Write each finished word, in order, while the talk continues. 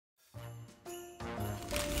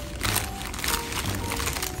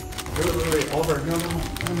Oliver, no.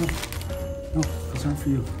 No, those aren't for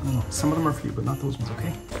you. No. Some of them are for you, but not those ones,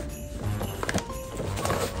 okay?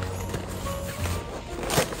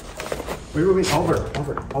 Wait,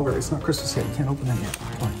 Oliver, it's not Christmas yet. You can't open that yet.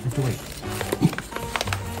 Come on, you have to wait.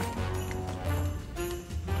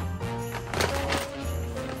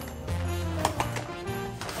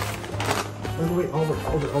 Wait,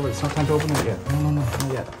 Oliver, it's not time to open it yet. No,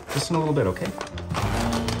 not yet. Just in a little bit, okay?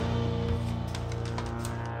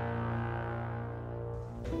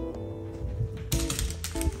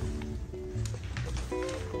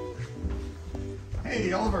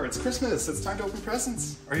 Hey, Oliver, it's Christmas. It's time to open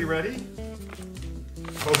presents. Are you ready?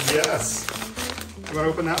 Oh, yes. You want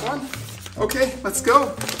to open that one? Okay, let's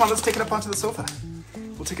go. Come on, let's take it up onto the sofa.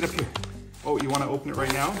 We'll take it up here. Oh, you want to open it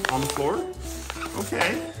right now on the floor?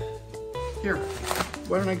 Okay. Here,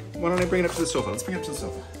 why don't I bring it up to the sofa? Let's bring it up to the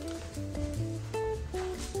sofa.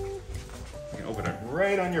 You can open it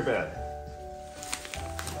right on your bed.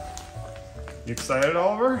 You excited,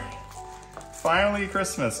 Oliver? Finally,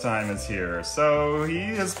 Christmas time is here. So he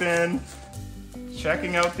has been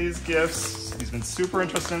checking out these gifts. He's been super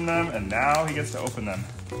interested in them, and now he gets to open them.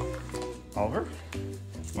 Oliver,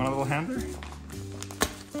 want a little hander?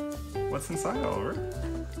 What's inside, Oliver?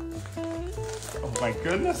 Oh my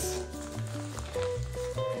goodness.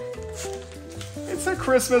 It's a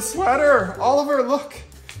Christmas sweater. Oliver, look.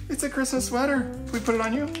 It's a Christmas sweater. Can we put it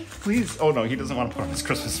on you? Please. Oh no, he doesn't want to put on his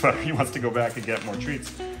Christmas sweater. He wants to go back and get more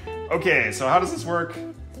treats. Okay, so how does this work?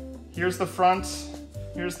 Here's the front.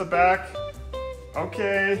 Here's the back.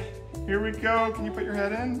 Okay, here we go. Can you put your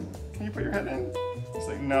head in? Can you put your head in? He's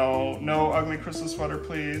like, no ugly Christmas sweater,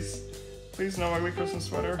 please. Please, no ugly Christmas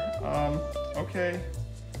sweater. Okay.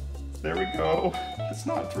 There we go. It's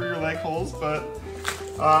not through your leg holes, but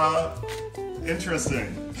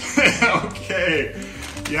interesting. Okay.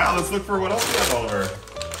 Yeah, let's look for what else we have, Oliver.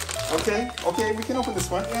 Okay, we can open this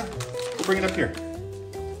one. Yeah. We'll bring it up here.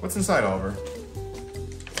 What's inside, Oliver?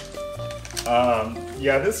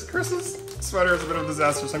 Yeah, this Christmas sweater is a bit of a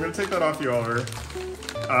disaster, so I'm gonna take that off you, Oliver.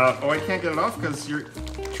 Oh, I can't get it off because you're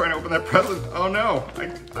trying to open that present. Oh no,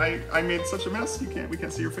 I made such a mess. We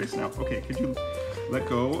can't see your face now. Okay, could you let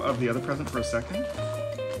go of the other present for a second?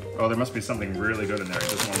 Oh, there must be something really good in there. He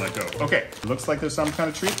doesn't want to let go. Okay, looks like there's some kind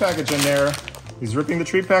of treat package in there. He's ripping the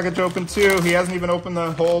treat package open too. He hasn't even opened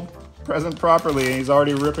the whole present properly, and he's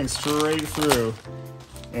already ripping straight through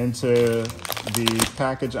into the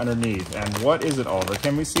package underneath. And what is it, Oliver?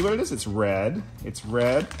 Can we see what it is? It's red. It's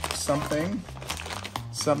red.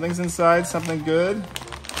 Something's inside. Something good.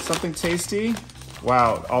 Something tasty.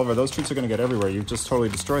 Wow, Oliver, those treats are gonna get everywhere. You've just totally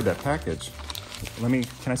destroyed that package. Can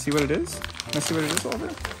I see what it is? Can I see what it is,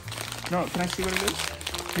 Oliver? No, can I see what it is?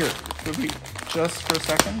 Here, could we just for a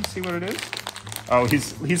second see what it is? Oh,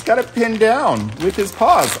 he's got it pinned down with his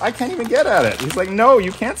paws. I can't even get at it. He's like, no,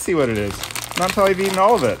 you can't see what it is. Not until I've eaten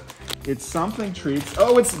all of it. It's something treats.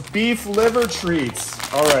 Oh, it's beef liver treats.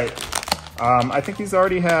 All right. I think he's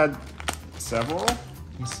already had several.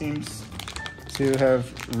 He seems to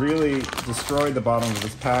have really destroyed the bottom of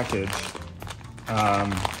his package.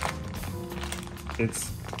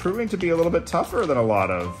 It's proving to be a little bit tougher than a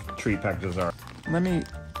lot of treat packages are.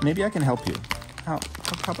 Maybe I can help you. How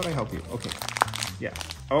about I help you? Okay, yeah.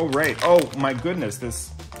 Oh, right. Oh my goodness,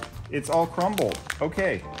 it's all crumbled.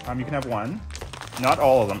 Okay, you can have one. Not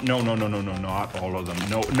all of them. No, not all of them.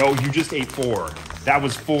 No, you just ate 4. That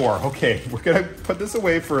was 4. Okay, we're gonna put this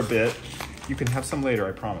away for a bit. You can have some later,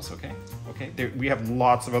 I promise, okay? Okay, we have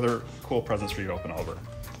lots of other cool presents for you to open, Oliver.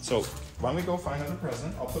 So why don't we go find another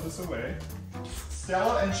present? I'll put this away.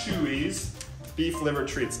 Stella and Chewy's beef liver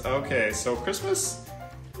treats. Okay, so Christmas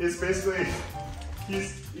is basically,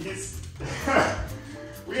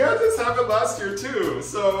 we had this happen last year too.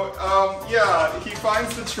 So yeah, he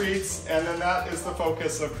finds the treats and then that is the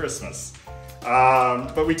focus of Christmas.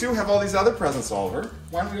 But we do have all these other presents, Oliver.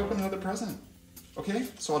 Why don't we open another present? Okay,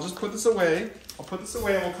 so I'll just put this away. I'll put this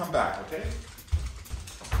away and we'll come back, okay?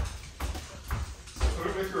 So put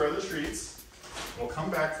it with your other treats. We'll come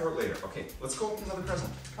back for it later. Okay, let's go open another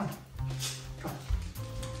present. Come on. Come on.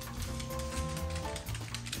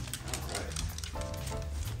 All right.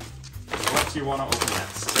 What do you want to open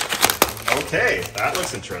next? Okay, that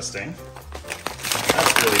looks interesting.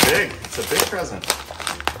 That's really big. It's a big present.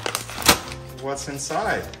 What's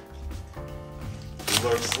inside?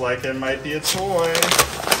 Looks like it might be a toy.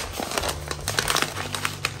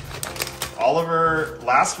 Oliver,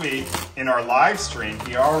 last week in our live stream,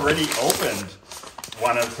 he already opened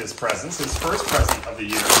one of his presents, his first present of the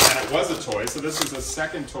year, and it was a toy. So this is a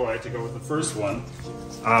second toy to go with the first one.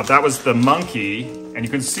 That was the monkey, and you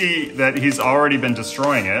can see that he's already been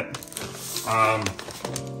destroying it.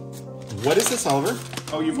 What is this, Oliver?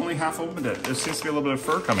 Oh, you've only half opened it. There seems to be a little bit of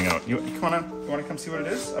fur coming out. You wanna come see what it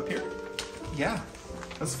is up here? Yeah.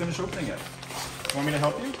 Let's finish opening it. You want me to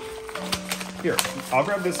help you? Here, I'll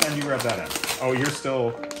grab this end, you grab that end. Oh,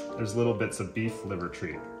 there's little bits of beef liver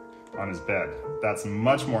treat on his bed. That's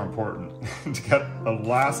much more important. To get the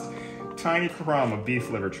last tiny crumb of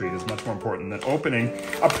beef liver treat is much more important than opening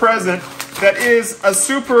a present that is a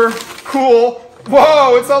super cool,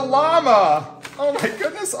 whoa, it's a llama! Oh my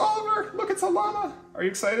goodness, Oliver, look, it's a llama. Are you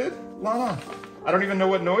excited? Llama. I don't even know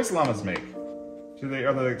what noise llamas make. Are they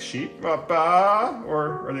like sheep? Ba-ba?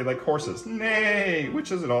 Or are they like horses? Nay!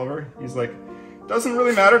 Which is it, Oliver? He's like, doesn't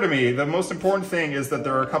really matter to me. The most important thing is that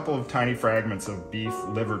there are a couple of tiny fragments of beef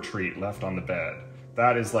liver treat left on the bed.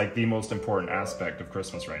 That is like the most important aspect of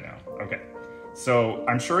Christmas right now. Okay, so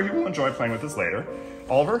I'm sure he will enjoy playing with this later.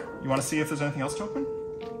 Oliver, you want to see if there's anything else to open?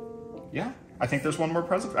 Yeah, I think there's one more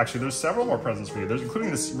present. Actually, there's several more presents for you. There's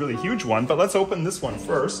including this really huge one, but let's open this one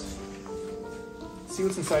first. See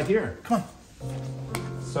what's inside here. Come on.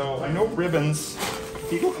 So I know ribbons,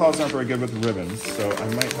 Beagle paws aren't very good with ribbons, so I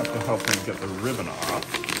might have to help him get the ribbon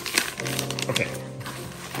off. Okay,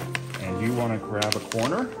 and you want to grab a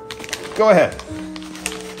corner? Go ahead.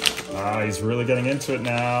 Ah, he's really getting into it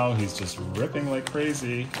now. He's just ripping like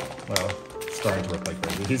crazy. Well, starting to rip like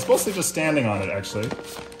crazy. He's mostly just standing on it, actually.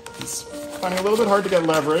 He's finding it a little bit hard to get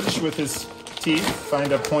leverage with his teeth,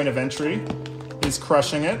 find a point of entry. He's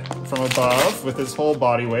crushing it from above with his whole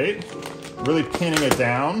body weight. Really pinning it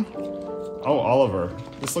down. Oh, Oliver,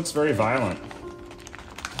 this looks very violent.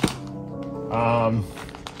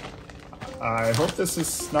 I hope this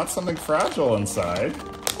is not something fragile inside.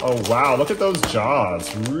 Oh wow, look at those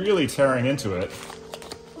jaws, really tearing into it.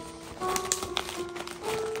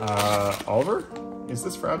 Oliver, is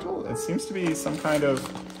this fragile? It seems to be some kind of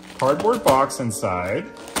cardboard box inside.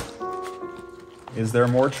 Is there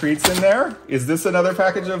more treats in there? Is this another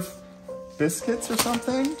package of biscuits or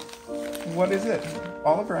something? What is it?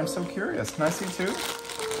 Oliver, I'm so curious. Can I see too?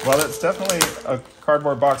 Well, it's definitely a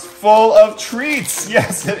cardboard box full of treats.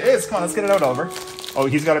 Yes, it is. Come on, let's get it out, Oliver. Oh,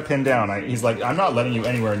 he's got it pinned down. He's like, I'm not letting you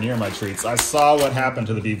anywhere near my treats. I saw what happened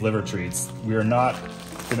to the beef liver treats. We are not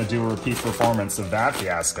going to do a repeat performance of that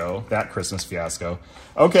fiasco, that Christmas fiasco.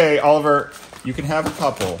 Okay, Oliver, you can have a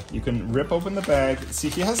couple. You can rip open the bag. See,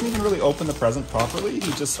 he hasn't even really opened the present properly.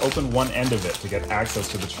 He just opened one end of it to get access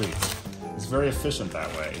to the treats. He's very efficient that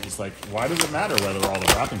way. He's like, why does it matter whether all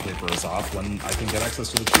the wrapping paper is off when I can get access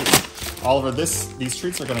to the treats? Oliver, these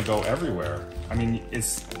treats are going to go everywhere. I mean,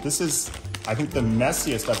 this is, I think, the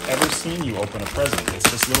messiest I've ever seen you open a present. It's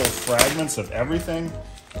just little fragments of everything.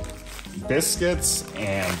 Biscuits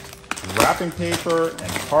and wrapping paper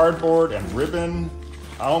and cardboard and ribbon.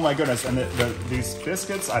 Oh my goodness, and these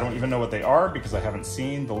biscuits, I don't even know what they are because I haven't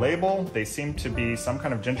seen the label. They seem to be some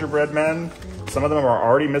kind of gingerbread men. Some of them are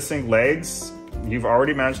already missing legs. You've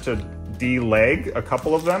already managed to de-leg a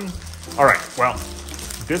couple of them. All right, well,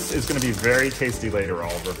 this is gonna be very tasty later,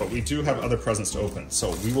 Oliver, but we do have other presents to open,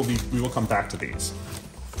 so we will come back to these.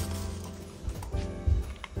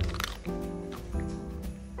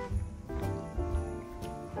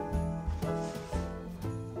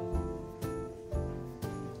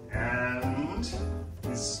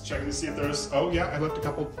 Checking to see if there's, oh yeah, I left a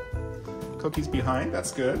couple cookies behind.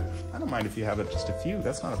 That's good. I don't mind if you have just a few.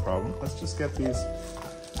 That's not a problem. Let's just get these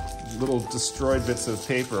little destroyed bits of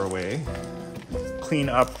paper away. Clean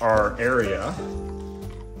up our area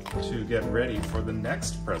to get ready for the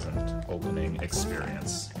next present opening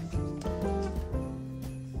experience.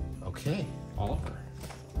 Okay, Oliver,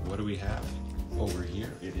 what do we have over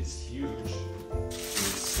here? It is huge.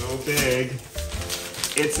 It's so big.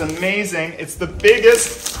 It's amazing. It's the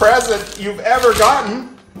biggest present you've ever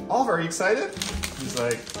gotten. Oliver, are you excited? He's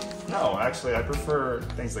like, no, actually, I prefer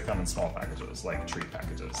things that come in small packages, like treat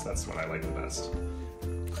packages. That's what I like the best.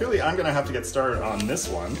 Clearly, I'm gonna have to get started on this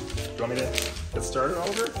one. Do you want me to get started,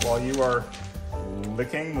 Oliver? While you are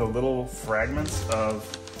licking the little fragments of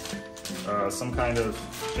some kind of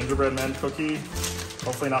gingerbread man cookie.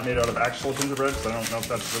 Hopefully not made out of actual gingerbread, because I don't know if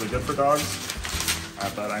that's really good for dogs.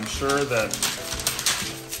 But I'm sure that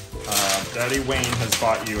Daddy Wayne has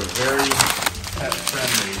bought you a very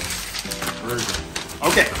pet-friendly version.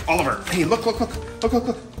 Okay, Oliver. Hey, look.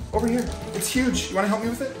 Over here. It's huge. You want to help me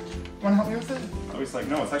with it? Oh, he's like,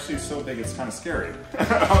 no, it's actually so big it's kind of scary.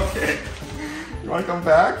 Okay. You want to come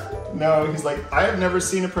back? No, he's like, I have never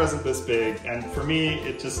seen a present this big, and for me,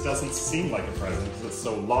 it just doesn't seem like a present because it's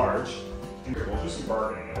so large. Here, we'll do some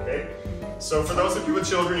bargaining, okay? So for those of you with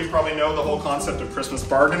children, you probably know the whole concept of Christmas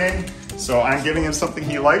bargaining. So I'm giving him something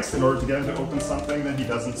he likes in order to get him to open something that he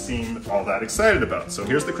doesn't seem all that excited about. So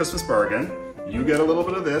here's the Christmas bargain. You get a little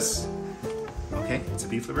bit of this, Okay, it's a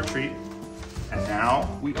beef liver treat. And now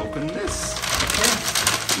we open this. Okay.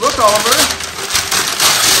 Look, Oliver.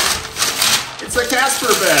 It's a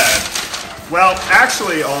Casper bed. Well,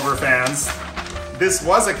 actually, Oliver fans, this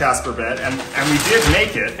was a Casper bed, and we did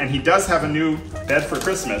make it, and he does have a new bed for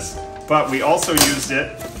Christmas, but we also used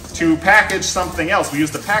it to package something else. We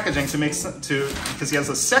used the packaging to make because he has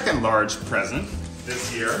a second large present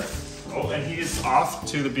this year. Oh, and he is off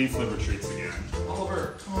to the beef liver treats again.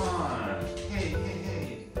 Oliver, come on. Hey.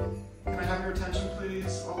 Can I have your attention,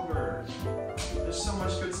 please? Oliver, there's so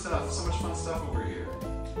much good stuff, so much fun stuff over here.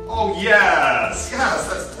 Oh, yes,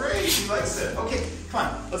 that's great. He likes it. Okay, come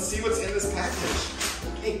on, let's see what's in this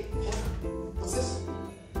package. Hey, what's this?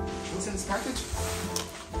 What's in this package?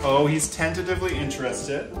 Oh, he's tentatively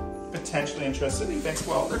interested, potentially interested. He thinks,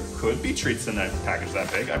 well, there could be treats in a package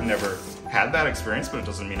that big. I've never had that experience, but it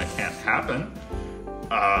doesn't mean it can't happen.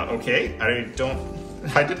 Okay,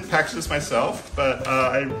 I didn't package this myself, but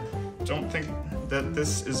I don't think that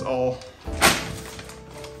this is all.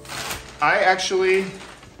 I actually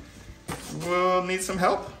will need some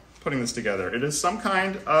help putting this together. It is some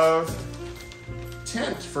kind of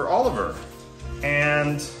tent for Oliver.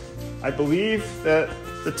 And I believe that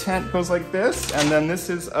the tent goes like this, and then this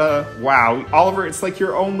is wow, Oliver, it's like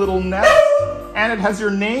your own little nest, and it has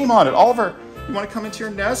your name on it. Oliver, you want to come into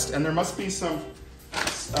your nest? And there must be some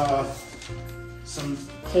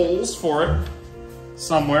holes for it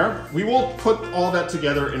somewhere. We will put all that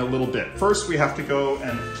together in a little bit. First, we have to go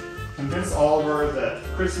and convince Oliver that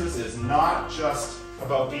Christmas is not just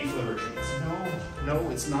about beef liver treats. No,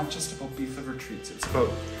 it's not just about beef liver treats. It's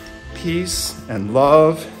about peace and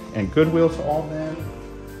love and goodwill to all men.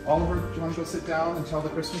 Oliver, do you want to go sit down and tell the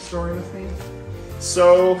Christmas story with me?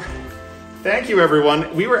 So, thank you,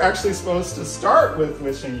 everyone. We were actually supposed to start with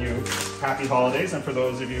wishing you happy holidays, and for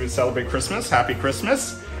those of you who celebrate Christmas, happy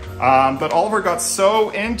Christmas. But Oliver got so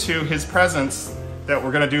into his presents that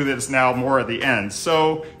we're going to do this now more at the end.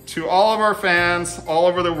 So, to all of our fans all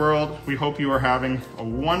over the world, we hope you are having a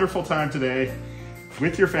wonderful time today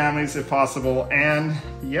with your families if possible. And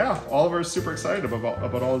yeah, Oliver is super excited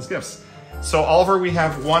about all his gifts. So Oliver, we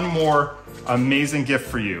have one more amazing gift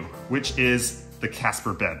for you, which is the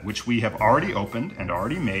Casper bed, which we have already opened and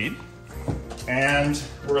already made. And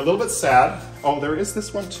we're a little bit sad. Oh, there is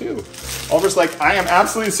this one too. Oliver's like, I am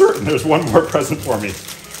absolutely certain there's one more present for me.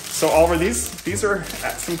 So Oliver, these are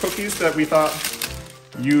some cookies that we thought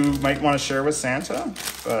you might want to share with Santa,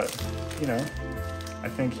 but you know, I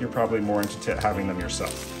think you're probably more into having them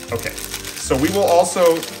yourself. Okay, so we will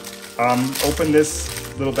also open this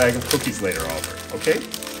little bag of cookies later, Oliver, okay?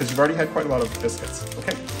 Because you've already had quite a lot of biscuits,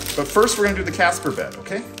 okay? But first we're gonna do the Casper bed,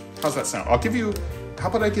 okay? How's that sound? How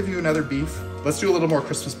about I give you another beef? Let's do a little more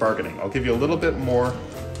Christmas bargaining. I'll give you a little bit more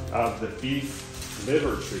of the beef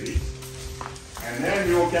liver treat, and then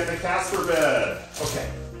you will get the Casper bed. Okay,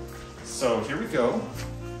 so here we go.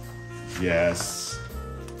 Yes,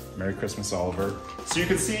 Merry Christmas, Oliver. So you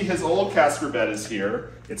can see his old Casper bed is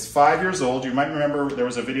here. It's 5 years old. You might remember there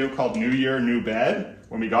was a video called New Year, New Bed.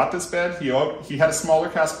 When we got this bed, he had a smaller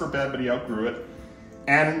Casper bed, but he outgrew it.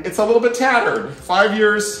 And it's a little bit tattered. 5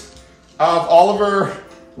 years of Oliver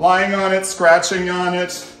lying on it, scratching on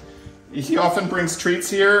it. He often brings treats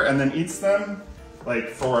here and then eats them. Like,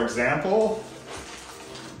 for example,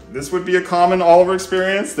 this would be a common Oliver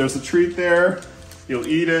experience. There's a treat there. He'll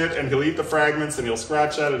eat it, and he'll eat the fragments, and he'll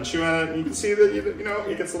scratch at it and chew on it, and you can see that, you know,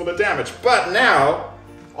 he gets a little bit damaged. But now,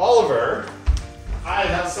 Oliver, I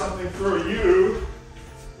have something for you.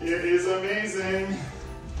 It is amazing.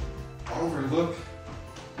 Oliver, look,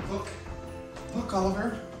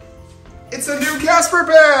 Oliver. It's a new Casper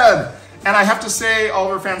bed! And I have to say,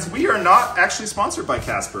 Oliver fans, we are not actually sponsored by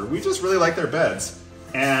Casper. We just really like their beds.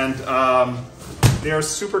 And they are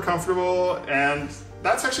super comfortable, and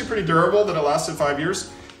that's actually pretty durable that it lasted 5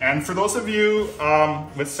 years. And for those of you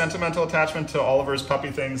with sentimental attachment to Oliver's puppy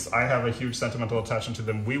things, I have a huge sentimental attachment to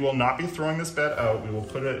them. We will not be throwing this bed out. We will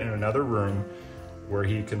put it in another room where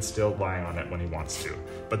he can still lie on it when he wants to.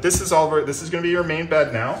 But this is Oliver, this is gonna be your main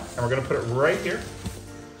bed now, and we're gonna put it right here.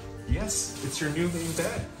 Yes, it's your new main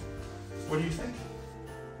bed. What do you think?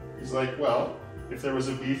 He's like, well, if there was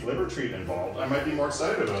a beef liver treat involved, I might be more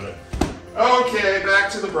excited about it. Okay, back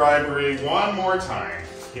to the bribery one more time.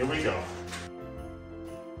 Here we go.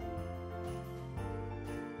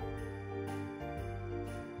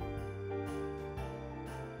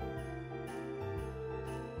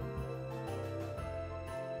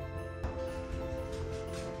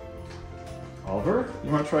 Oliver,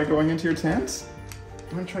 you want to try going into your tent?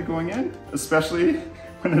 You want to try going in? Especially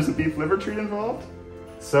when there's a beef liver treat involved?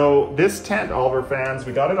 So this tent, Oliver fans,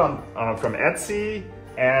 we got it on from Etsy.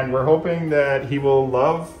 And we're hoping that he will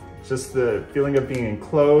love just the feeling of being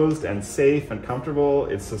enclosed and safe and comfortable.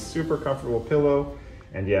 It's a super comfortable pillow.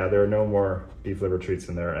 And yeah, there are no more beef liver treats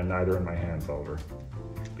in there, and neither in my hands, Oliver.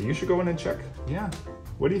 But you should go in and check. Yeah.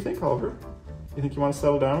 What do you think, Oliver? You think you want to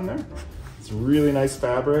settle down in there? It's really nice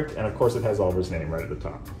fabric, and of course it has Oliver's name right at the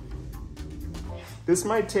top. This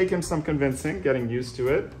might take him some convincing, getting used to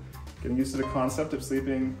it, getting used to the concept of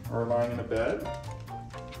sleeping or lying in a bed.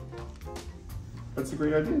 But it's a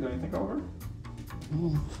great idea, don't you think, Oliver?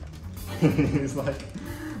 He's like,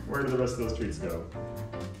 where do the rest of those treats go?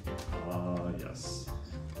 Yes.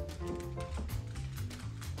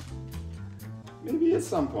 Maybe at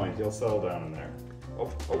some point he'll settle down in there.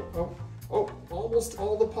 Oh, almost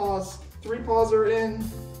all the paws. 3 paws are in.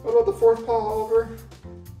 What about the 4th paw, Oliver?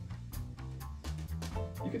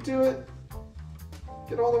 You could do it.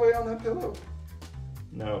 Get all the way on that pillow.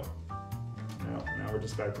 No, now we're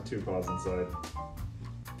just back to 2 paws inside.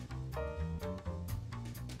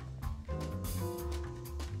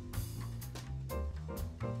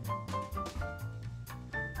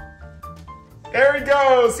 There he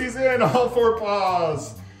goes, he's in, all 4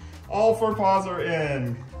 paws. All 4 paws are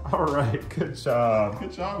in. All right, good job.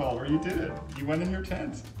 Good job, Oliver, you did it. You went in your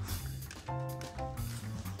tent.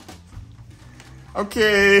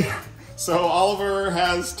 Okay, so Oliver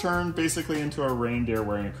has turned basically into a reindeer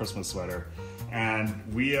wearing a Christmas sweater. And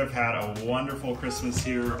we have had a wonderful Christmas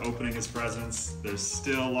here, opening his presents. There's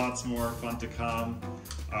still lots more fun to come.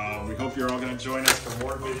 We hope you're all gonna join us for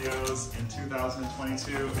more videos in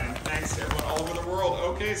 2022. And thanks to everyone all over the world.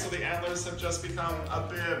 Okay, so the antlers have just become a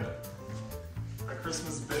bib. A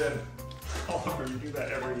Christmas bib. Oliver, you do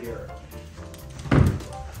that every year.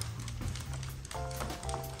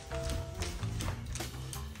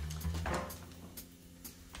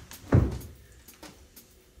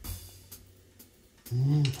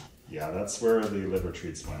 Yeah, that's where the liver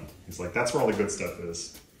treats went. He's like, that's where all the good stuff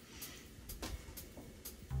is.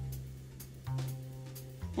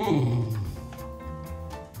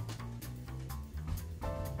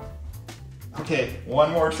 Okay,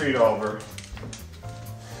 one more treat, Oliver.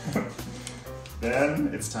 Then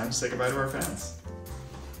it's time to say goodbye to our fans.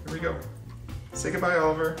 Here we go. Say goodbye,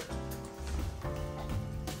 Oliver.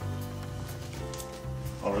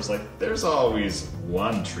 Oliver's like, there's always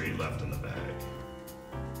one treat left in the bag.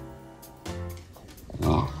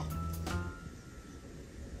 Oh.